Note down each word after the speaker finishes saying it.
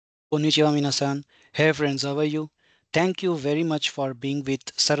Konnichiwa minasan. Hey friends, how are you? Thank you very much for being with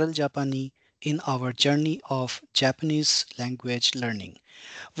Saral Japani in our journey of Japanese language learning.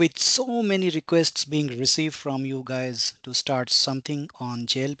 With so many requests being received from you guys to start something on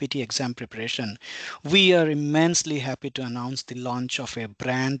JLPT exam preparation, we are immensely happy to announce the launch of a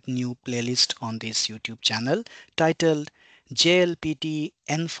brand new playlist on this YouTube channel titled JLPT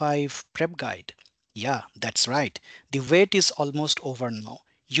N5 Prep Guide. Yeah, that's right. The wait is almost over now.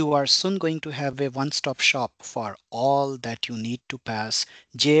 You are soon going to have a one-stop shop for all that you need to pass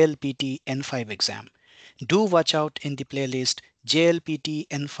JLPT N5 exam. Do watch out in the playlist JLPT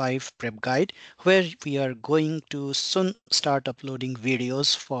N5 Prep Guide, where we are going to soon start uploading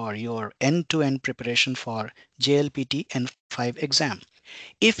videos for your end-to-end preparation for JLPT N5 exam.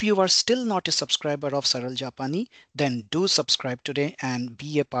 If you are still not a subscriber of Saral Japani, then do subscribe today and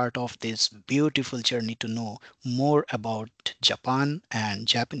be a part of this beautiful journey to know more about Japan and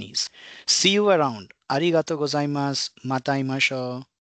Japanese. See you around. Arigato gozaimasu. Mata imasho.